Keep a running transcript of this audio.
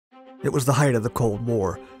It was the height of the Cold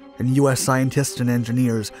War, and US scientists and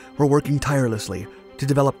engineers were working tirelessly to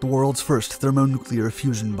develop the world's first thermonuclear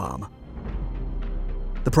fusion bomb.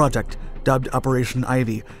 The project, dubbed Operation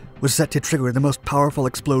Ivy, was set to trigger the most powerful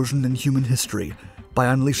explosion in human history by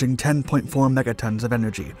unleashing 10.4 megatons of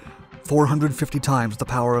energy, 450 times the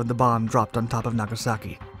power of the bomb dropped on top of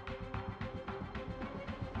Nagasaki.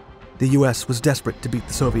 The US was desperate to beat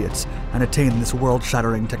the Soviets and attain this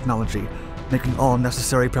world-shattering technology, making all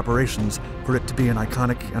necessary preparations for it to be an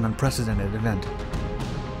iconic and unprecedented event.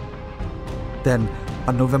 Then,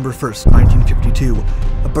 on November 1st, 1952,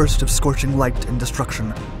 a burst of scorching light and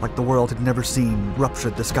destruction like the world had never seen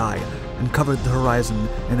ruptured the sky and covered the horizon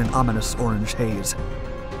in an ominous orange haze.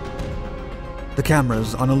 The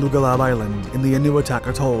cameras on Elugelab Island in the Enewetak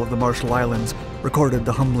atoll of the Marshall Islands recorded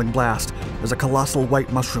the humbling blast as a colossal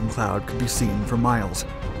white mushroom cloud could be seen for miles.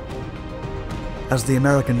 As the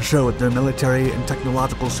Americans showed their military and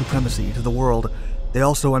technological supremacy to the world, they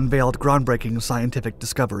also unveiled groundbreaking scientific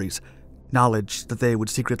discoveries, knowledge that they would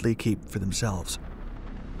secretly keep for themselves.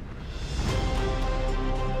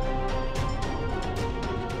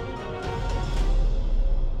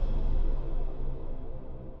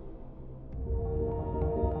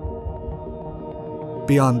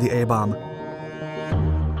 Beyond the A-bomb.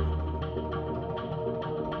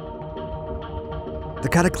 The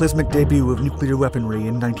cataclysmic debut of nuclear weaponry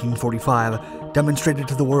in 1945 demonstrated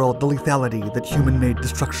to the world the lethality that human-made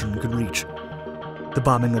destruction could reach. The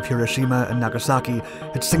bombing of Hiroshima and Nagasaki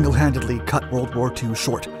had single-handedly cut World War II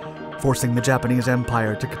short, forcing the Japanese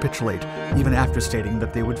Empire to capitulate even after stating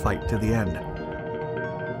that they would fight to the end.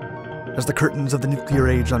 As the curtains of the nuclear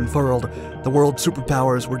age unfurled, the world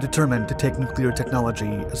superpowers were determined to take nuclear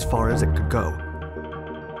technology as far as it could go.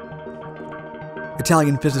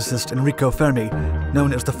 Italian physicist Enrico Fermi,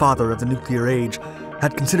 known as the father of the nuclear age,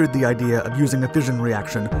 had considered the idea of using a fission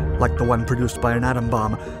reaction, like the one produced by an atom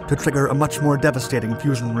bomb, to trigger a much more devastating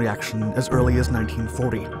fusion reaction as early as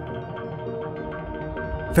 1940.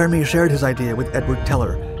 Fermi shared his idea with Edward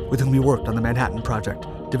Teller, with whom he worked on the Manhattan Project,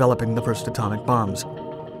 developing the first atomic bombs.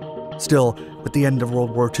 Still, with the end of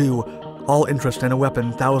World War II, all interest in a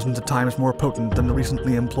weapon thousands of times more potent than the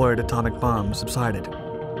recently employed atomic bomb subsided.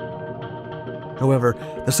 However,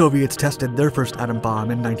 the Soviets tested their first atom bomb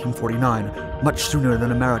in 1949, much sooner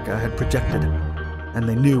than America had projected, and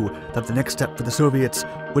they knew that the next step for the Soviets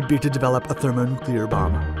would be to develop a thermonuclear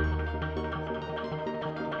bomb.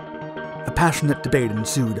 A passionate debate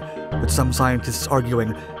ensued, with some scientists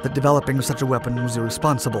arguing that developing such a weapon was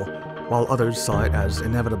irresponsible, while others saw it as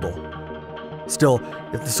inevitable. Still,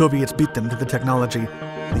 if the Soviets beat them to the technology,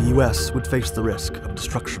 the US would face the risk of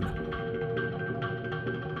destruction.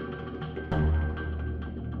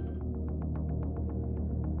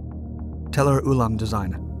 TELLER-ULAM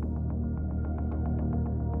design.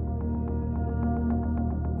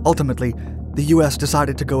 Ultimately, the US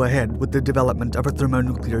decided to go ahead with the development of a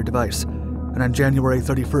thermonuclear device, and on January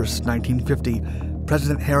 31st, 1950,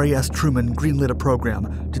 President Harry S. Truman greenlit a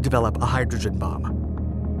program to develop a hydrogen bomb.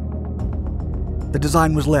 The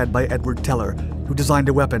design was led by Edward Teller, who designed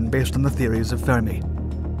a weapon based on the theories of Fermi.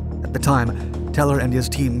 At the time, Teller and his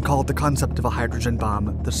team called the concept of a hydrogen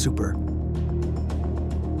bomb the super.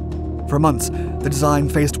 For months, the design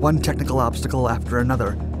faced one technical obstacle after another,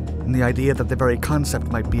 and the idea that the very concept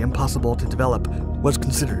might be impossible to develop was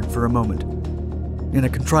considered for a moment. In a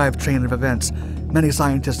contrived chain of events, many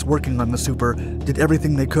scientists working on the super did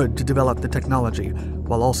everything they could to develop the technology,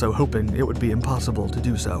 while also hoping it would be impossible to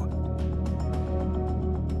do so.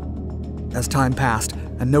 As time passed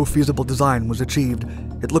and no feasible design was achieved,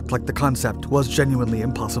 it looked like the concept was genuinely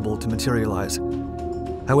impossible to materialize.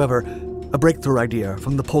 However, a breakthrough idea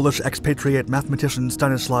from the Polish expatriate mathematician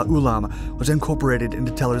Stanislaw Ulam was incorporated into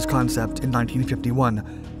Teller's concept in 1951,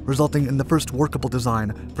 resulting in the first workable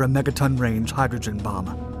design for a megaton-range hydrogen bomb.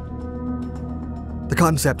 The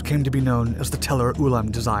concept came to be known as the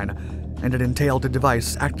TELLER-ULAM design, and it entailed a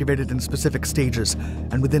device activated in specific stages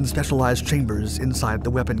and within specialized chambers inside the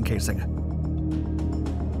weapon casing.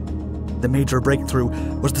 The major breakthrough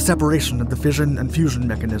was the separation of the fission and fusion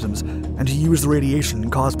mechanisms, and to use the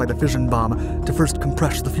radiation caused by the fission bomb to first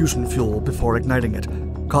compress the fusion fuel before igniting it,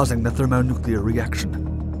 causing the thermonuclear reaction.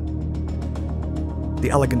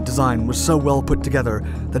 The elegant design was so well put together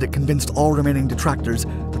that it convinced all remaining detractors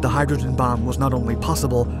that the hydrogen bomb was not only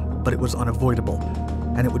possible, but it was unavoidable,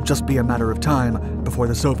 and it would just be a matter of time before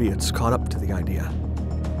the Soviets caught up to the idea.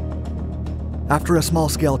 After a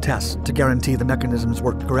small-scale test to guarantee the mechanisms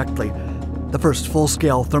worked correctly, the first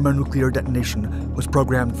full-scale thermonuclear detonation was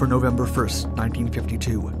programmed for November 1st,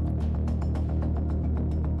 1952.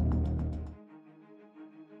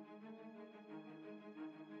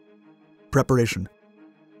 Preparation.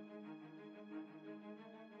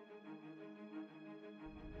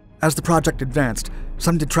 As the project advanced,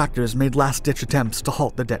 some detractors made last-ditch attempts to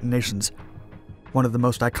halt the detonations. One of the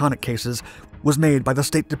most iconic cases was made by the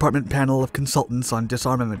State Department panel of consultants on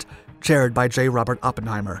disarmament, chaired by J. Robert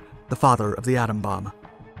Oppenheimer, the father of the atom bomb.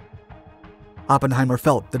 Oppenheimer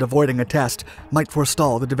felt that avoiding a test might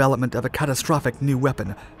forestall the development of a catastrophic new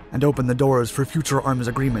weapon and open the doors for future arms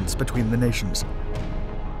agreements between the nations.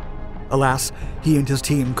 Alas, he and his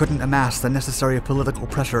team couldn't amass the necessary political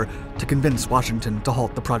pressure to convince Washington to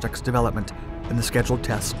halt the project's development, and the scheduled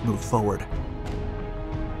tests moved forward.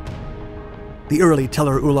 The early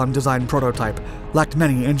TELLER-ULAM design prototype lacked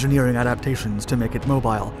many engineering adaptations to make it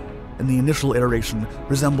mobile, and the initial iteration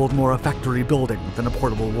resembled more a factory building than a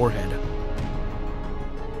portable warhead.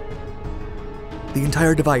 The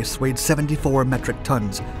entire device weighed 74 metric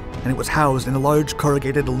tons, and it was housed in a large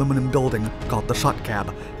corrugated aluminum building called the shot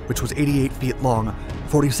cab, which was 88 feet long,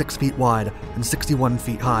 46 feet wide, and 61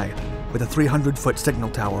 feet high, with a 300-foot signal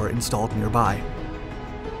tower installed nearby.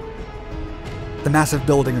 The massive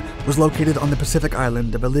building was located on the Pacific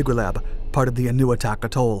island of Elugelab, part of the Enewetak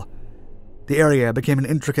atoll. The area became an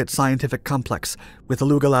intricate scientific complex, with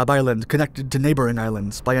Elugelab Island connected to neighboring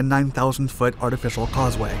islands by a 9,000-foot artificial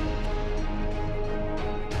causeway.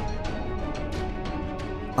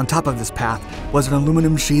 On top of this path was an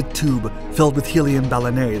aluminum-sheathed tube filled with helium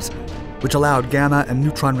ballonets, which allowed gamma and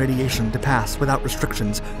neutron radiation to pass without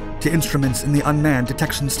restrictions to instruments in the unmanned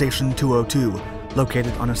Detection Station 202,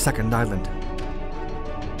 located on a second island.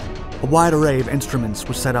 A wide array of instruments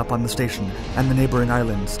was set up on the station and the neighboring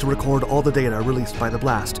islands to record all the data released by the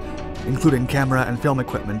blast, including camera and film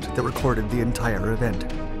equipment that recorded the entire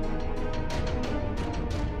event.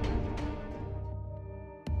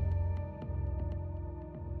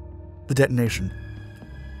 The detonation.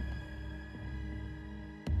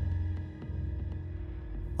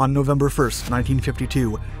 On November 1st,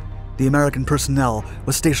 1952, the American personnel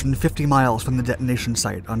was stationed 50 miles from the detonation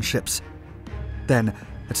site on ships. Then,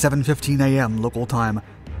 at 7:15 a.m. local time,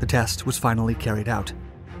 the test was finally carried out.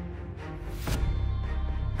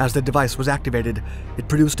 As the device was activated, it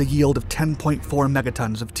produced a yield of 10.4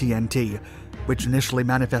 megatons of TNT, which initially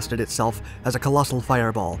manifested itself as a colossal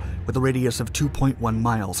fireball with a radius of 2.1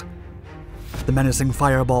 miles. The menacing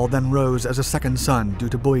fireball then rose as a second sun due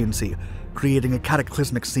to buoyancy, creating a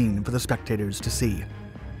cataclysmic scene for the spectators to see.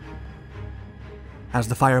 As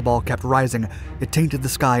the fireball kept rising, it tainted the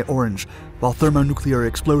sky orange, while thermonuclear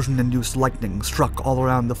explosion-induced lightning struck all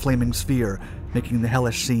around the flaming sphere, making the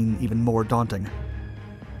hellish scene even more daunting.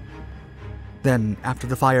 Then, after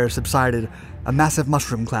the fire subsided, a massive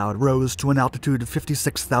mushroom cloud rose to an altitude of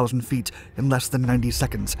 56,000 feet in less than 90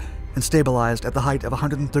 seconds, and stabilized at the height of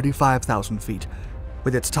 135,000 feet,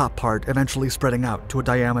 with its top part eventually spreading out to a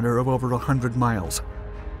diameter of over 100 miles.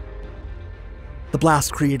 The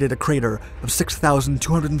blast created a crater of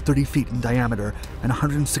 6,230 feet in diameter and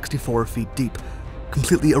 164 feet deep,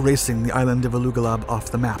 completely erasing the island of Elugelab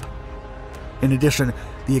off the map. In addition,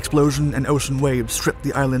 the explosion and ocean waves stripped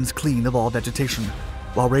the islands clean of all vegetation,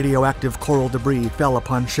 while radioactive coral debris fell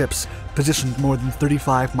upon ships positioned more than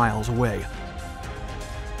 35 miles away.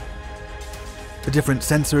 The different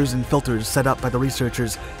sensors and filters set up by the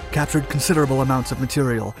researchers captured considerable amounts of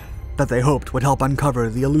material that they hoped would help uncover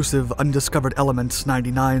the elusive undiscovered elements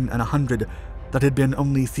 99 and 100 that had been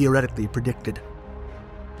only theoretically predicted.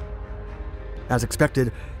 As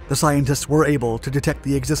expected, the scientists were able to detect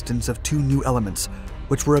the existence of two new elements,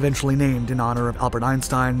 which were eventually named in honor of Albert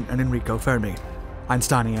Einstein and Enrico Fermi,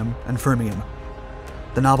 Einsteinium and Fermium.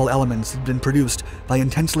 The novel elements had been produced by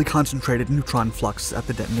intensely concentrated neutron flux at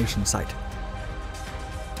the detonation site.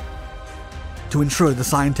 To ensure the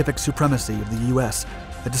scientific supremacy of the US,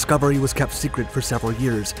 the discovery was kept secret for several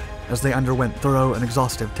years as they underwent thorough and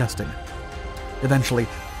exhaustive testing. Eventually,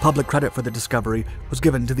 public credit for the discovery was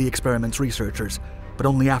given to the experiment's researchers, but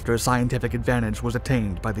only after scientific advantage was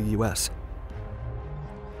attained by the US.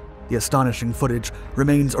 The astonishing footage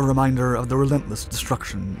remains a reminder of the relentless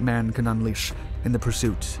destruction man can unleash in the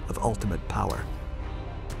pursuit of ultimate power.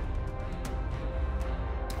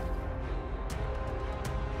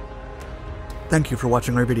 Thank you for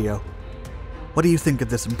watching our video. What do you think of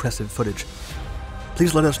this impressive footage?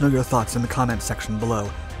 Please let us know your thoughts in the comments section below,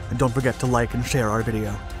 and don't forget to like and share our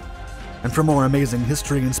video. And for more amazing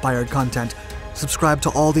history-inspired content, subscribe to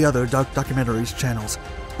all the other Dark Documentaries channels,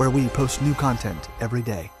 where we post new content every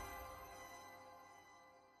day.